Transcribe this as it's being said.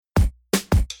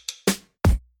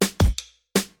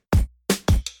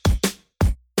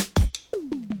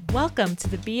Welcome to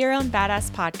the Be Your Own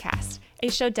Badass podcast, a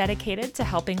show dedicated to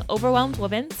helping overwhelmed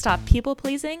women stop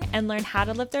people-pleasing and learn how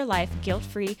to live their life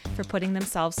guilt-free for putting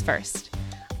themselves first.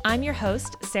 I'm your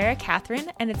host, Sarah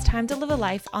Catherine, and it's time to live a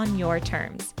life on your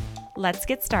terms. Let's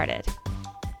get started.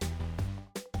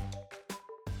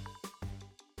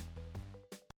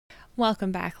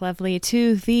 Welcome back, lovely,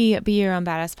 to the Be Your Own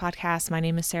Badass podcast. My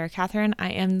name is Sarah Catherine.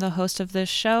 I am the host of this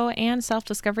show and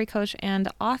self-discovery coach and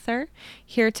author,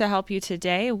 here to help you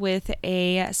today with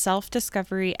a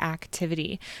self-discovery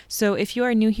activity. So if you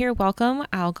are new here, welcome.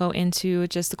 I'll go into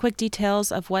just the quick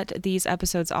details of what these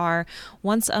episodes are.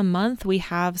 Once a month, we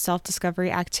have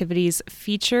self-discovery activities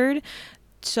featured,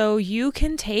 so you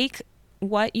can take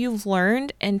what you've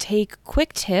learned and take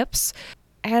quick tips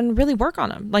and really work on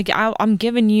them. Like I'm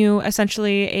giving you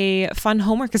essentially a fun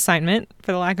homework assignment,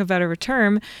 for the lack of a better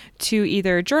term, to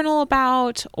either journal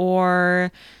about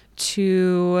or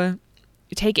to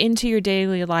take into your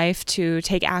daily life, to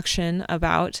take action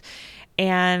about,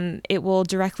 and it will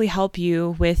directly help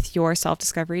you with your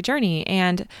self-discovery journey.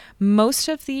 And most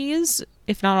of these,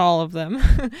 if not all of them,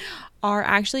 are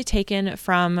actually taken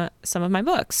from some of my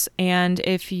books. And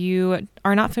if you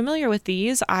are not familiar with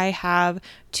these, I have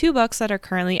 2 books that are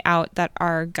currently out that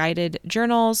are guided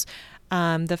journals.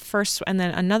 The first, and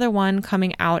then another one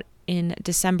coming out in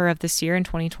December of this year in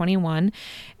 2021.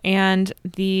 And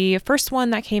the first one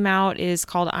that came out is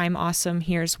called I'm Awesome,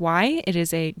 Here's Why. It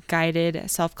is a guided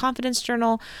self-confidence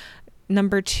journal.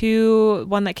 Number 2,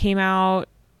 one that came out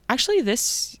actually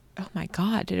oh my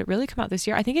God, did it really come out this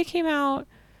year? I think it came out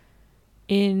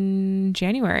in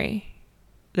January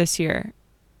this year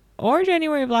or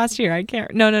January of last year.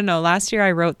 No. Last year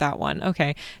I wrote that one.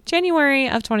 Okay. January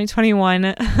of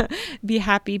 2021, Be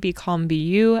Happy, Be Calm, Be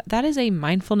You. That is a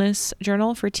mindfulness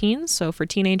journal for teens. So for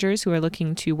teenagers who are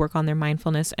looking to work on their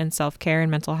mindfulness and self-care and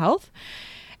mental health.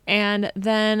 And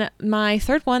then my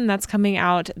third one that's coming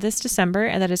out this December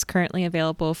and that is currently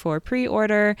available for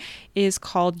pre-order is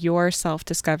called Your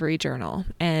Self-Discovery Journal.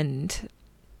 And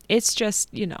it's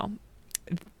just,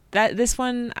 that this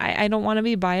one, I don't want to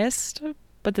be biased,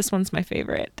 but this one's my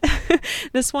favorite.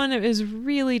 This one is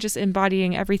really just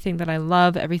embodying everything that I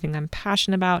love, everything I'm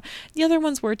passionate about. The other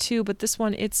ones were too, but this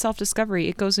one, it's self-discovery.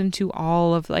 It goes into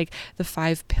all of the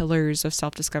 5 pillars of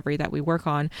self-discovery that we work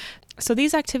on. So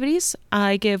these activities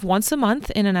I give once a month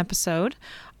in an episode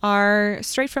are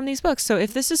straight from these books. So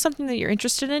if this is something that you're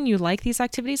interested in, you like these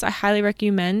activities, I highly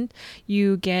recommend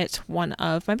you get one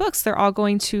of my books. They're all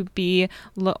going to be,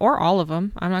 or all of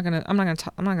them. I'm not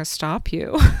gonna stop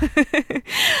you.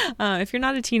 If you're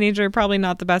not a teenager, probably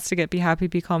not the best to get Be Happy,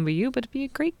 Be Calm, Be You, but it'd be a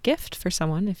great gift for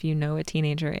someone if you know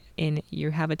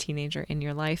you have a teenager in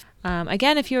your life.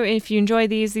 Again, if you enjoy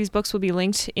these books will be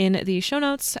linked in the show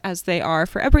notes, as they are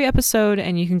for every episode,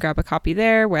 and you can grab a copy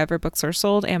there wherever books are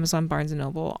sold, Amazon, Barnes &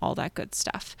 Noble, all that good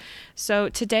stuff. So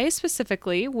today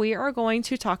specifically, we are going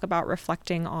to talk about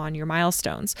reflecting on your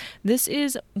milestones. This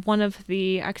is one of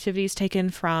the activities taken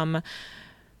from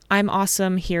I'm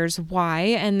Awesome, Here's Why.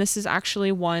 And this is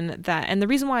actually one that, and the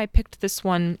reason why I picked this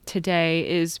one today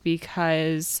is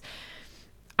because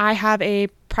I have a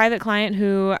private client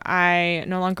who I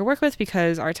no longer work with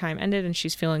because our time ended and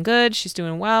she's feeling good. She's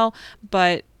doing well,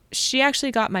 but she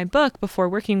actually got my book before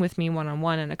working with me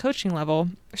one-on-one at a coaching level.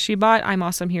 She bought I'm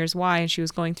Awesome, Here's Why, and she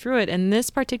was going through it. And this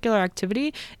particular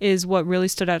activity is what really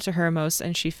stood out to her most,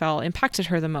 and she felt impacted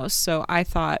her the most. So I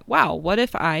thought, wow, what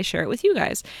if I share it with you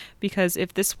guys? Because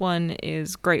if this one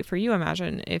is great for you,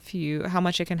 imagine how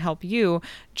much it can help you.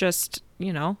 Just,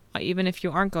 even if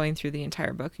you aren't going through the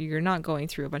entire book, you're not going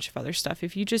through a bunch of other stuff.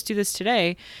 If you just do this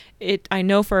today, I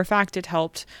know for a fact it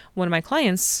helped one of my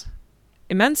clients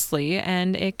immensely,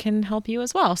 and it can help you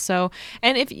as well. So,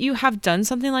 and if you have done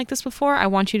something like this before, I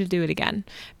want you to do it again,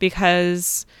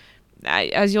 because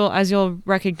as you'll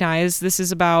recognize, this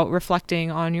is about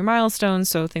reflecting on your milestones,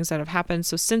 so things that have happened.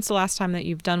 So since the last time that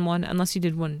you've done one, unless you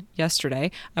did one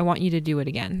yesterday, I want you to do it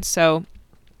again. So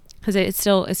because it's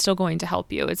still going to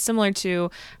help you. It's similar to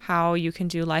how you can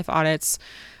do life audits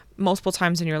multiple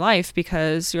times in your life,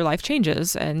 because your life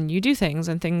changes and you do things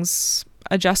and things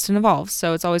adjust and evolve.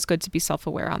 So it's always good to be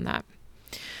self-aware on that.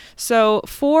 So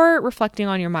for reflecting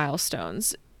on your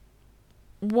milestones,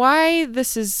 why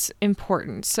this is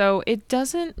important. So it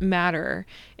doesn't matter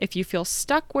if you feel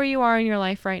stuck where you are in your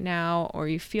life right now, or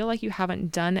you feel like you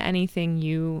haven't done anything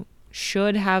you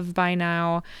should have by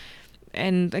now.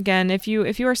 And again, if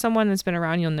you are someone that's been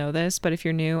around, you'll know this, but if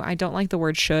you're new, I don't like the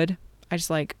word should. I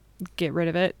just get rid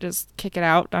of it, just kick it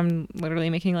out. I'm literally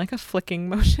making a flicking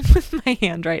motion with my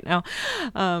hand right now.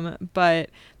 But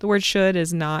the word should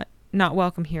is not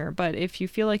welcome here. But if you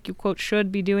feel like you, quote,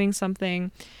 should be doing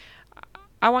something,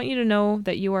 I want you to know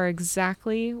that you are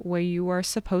exactly where you are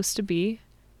supposed to be,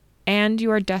 and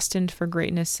you are destined for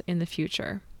greatness in the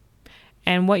future.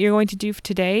 And what you're going to do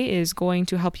today is going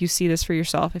to help you see this for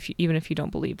yourself, even if you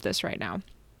don't believe this right now.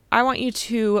 I want you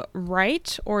to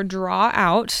write or draw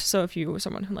out. So if you're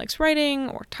someone who likes writing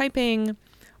or typing,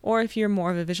 or if you're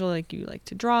more of a visual, like you like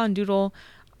to draw and doodle,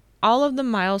 all of the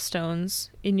milestones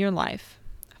in your life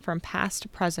from past to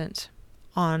present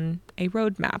on a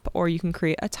roadmap, or you can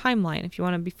create a timeline. If you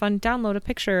want to be fun, download a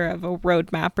picture of a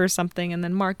roadmap or something and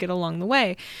then mark it along the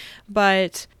way.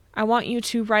 But I want you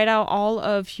to write out all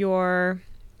of your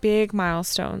big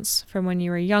milestones from when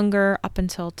you were younger up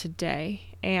until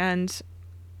today. And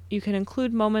you can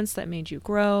include moments that made you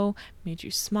grow, made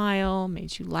you smile,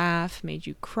 made you laugh, made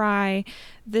you cry.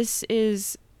 This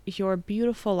is your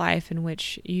beautiful life in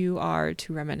which you are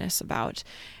to reminisce about.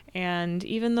 And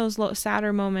even those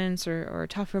sadder moments or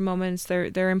tougher moments,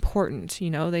 they're important.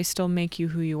 They still make you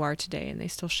who you are today, and they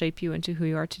still shape you into who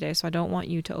you are today. So I don't want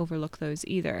you to overlook those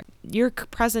either. Your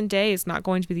present day is not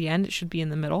going to be the end. It should be in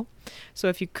the middle. So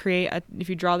if you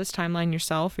draw this timeline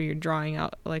yourself, or you're drawing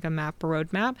out like a map or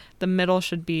roadmap, the middle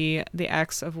should be the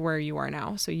X of where you are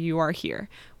now. So you are here.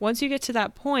 Once you get to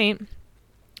that point,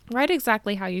 write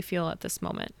exactly how you feel at this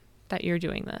moment that you're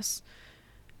doing this.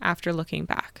 After looking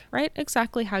back, right?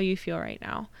 Exactly how you feel right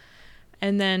now.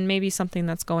 And then maybe something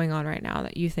that's going on right now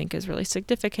that you think is really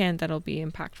significant that'll be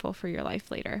impactful for your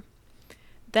life later.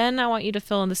 Then I want you to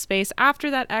fill in the space after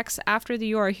that X, after the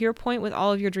you are here point, with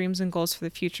all of your dreams and goals for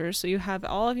the future. So you have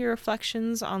all of your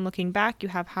reflections on looking back, you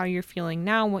have how you're feeling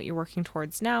now, what you're working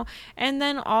towards now, and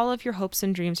then all of your hopes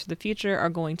and dreams for the future are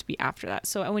going to be after that.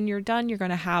 So when you're done, you're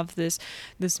going to have this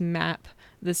map,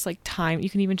 this like time, you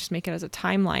can even just make it as a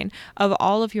timeline of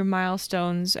all of your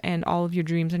milestones and all of your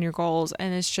dreams and your goals.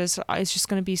 And it's just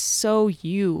going to be so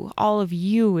all of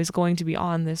you is going to be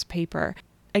on this paper.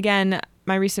 Again,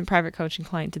 my recent private coaching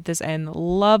client did this and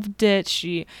loved it.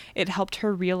 It helped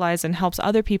her realize, and helps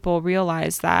other people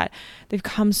realize, that they've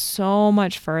come so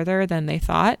much further than they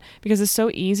thought, because it's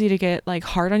so easy to get like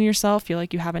hard on yourself, feel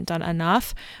like you haven't done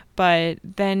enough. But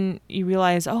then you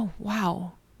realize, oh,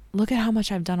 wow, look at how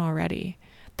much I've done already.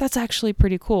 That's actually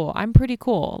pretty cool. I'm pretty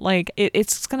cool. Like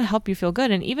it's going to help you feel good.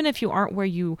 And even if you aren't where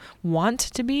you want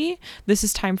to be, this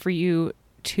is time for you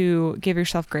to give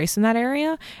yourself grace in that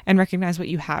area and recognize what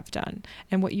you have done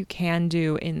and what you can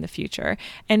do in the future.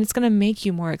 And it's going to make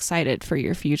you more excited for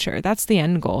your future. That's the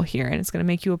end goal here. And it's going to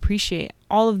make you appreciate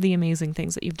all of the amazing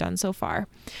things that you've done so far.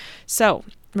 So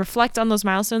reflect on those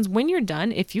milestones. When you're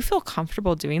done, if you feel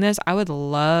comfortable doing this, I would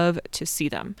love to see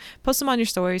them. Post them on your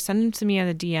stories, send them to me at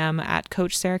a DM at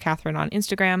Coach Sarah Catherine on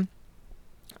Instagram.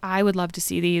 I would love to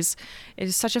see these. It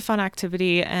is such a fun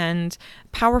activity and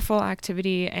powerful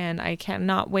activity, and I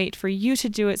cannot wait for you to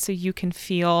do it so you can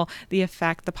feel the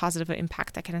effect, the positive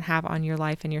impact that can have on your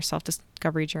life and your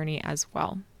self-discovery journey as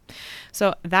well.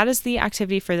 So that is the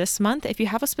activity for this month. If you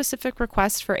have a specific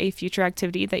request for a future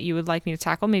activity that you would like me to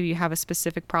tackle, maybe you have a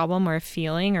specific problem or a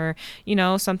feeling, or,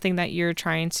 something that you're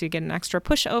trying to get an extra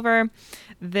push over,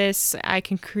 I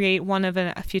can create one of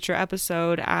a future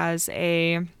episode as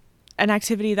an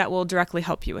activity that will directly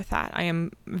help you with that. I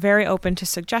am very open to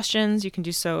suggestions. You can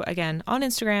do so, again, on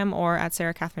Instagram or at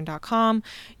sarahcatherine.com.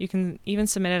 You can even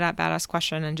submit it at Badass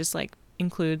Question and just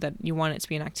include that you want it to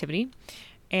be an activity,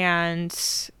 and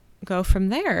go from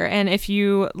there. And if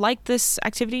you like this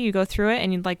activity, you go through it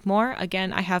and you'd like more,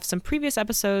 again, I have some previous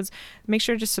episodes. Make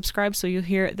sure to subscribe so you'll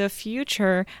hear the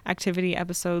future activity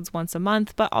episodes once a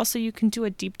month. But also you can do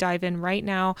a deep dive in right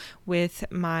now with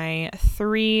my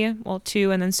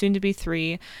 2 and then soon to be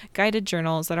 3 guided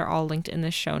journals that are all linked in the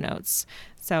show notes.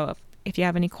 So if you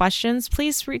have any questions,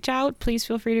 please reach out. Please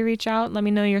feel free to reach out. Let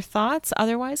me know your thoughts.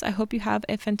 Otherwise, I hope you have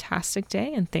a fantastic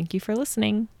day, and thank you for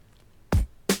listening.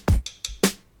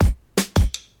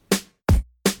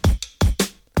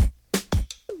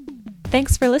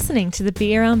 Thanks for listening to the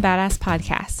Be Your Own Badass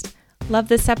podcast. Love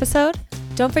this episode?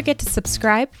 Don't forget to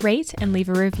subscribe, rate, and leave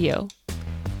a review.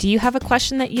 Do you have a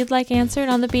question that you'd like answered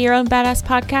on the Be Your Own Badass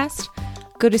podcast?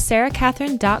 Go to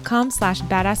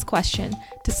sarahcatherine.com/badass question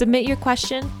to submit your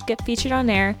question, get featured on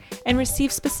air, and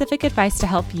receive specific advice to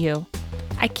help you.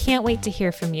 I can't wait to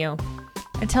hear from you.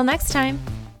 Until next time.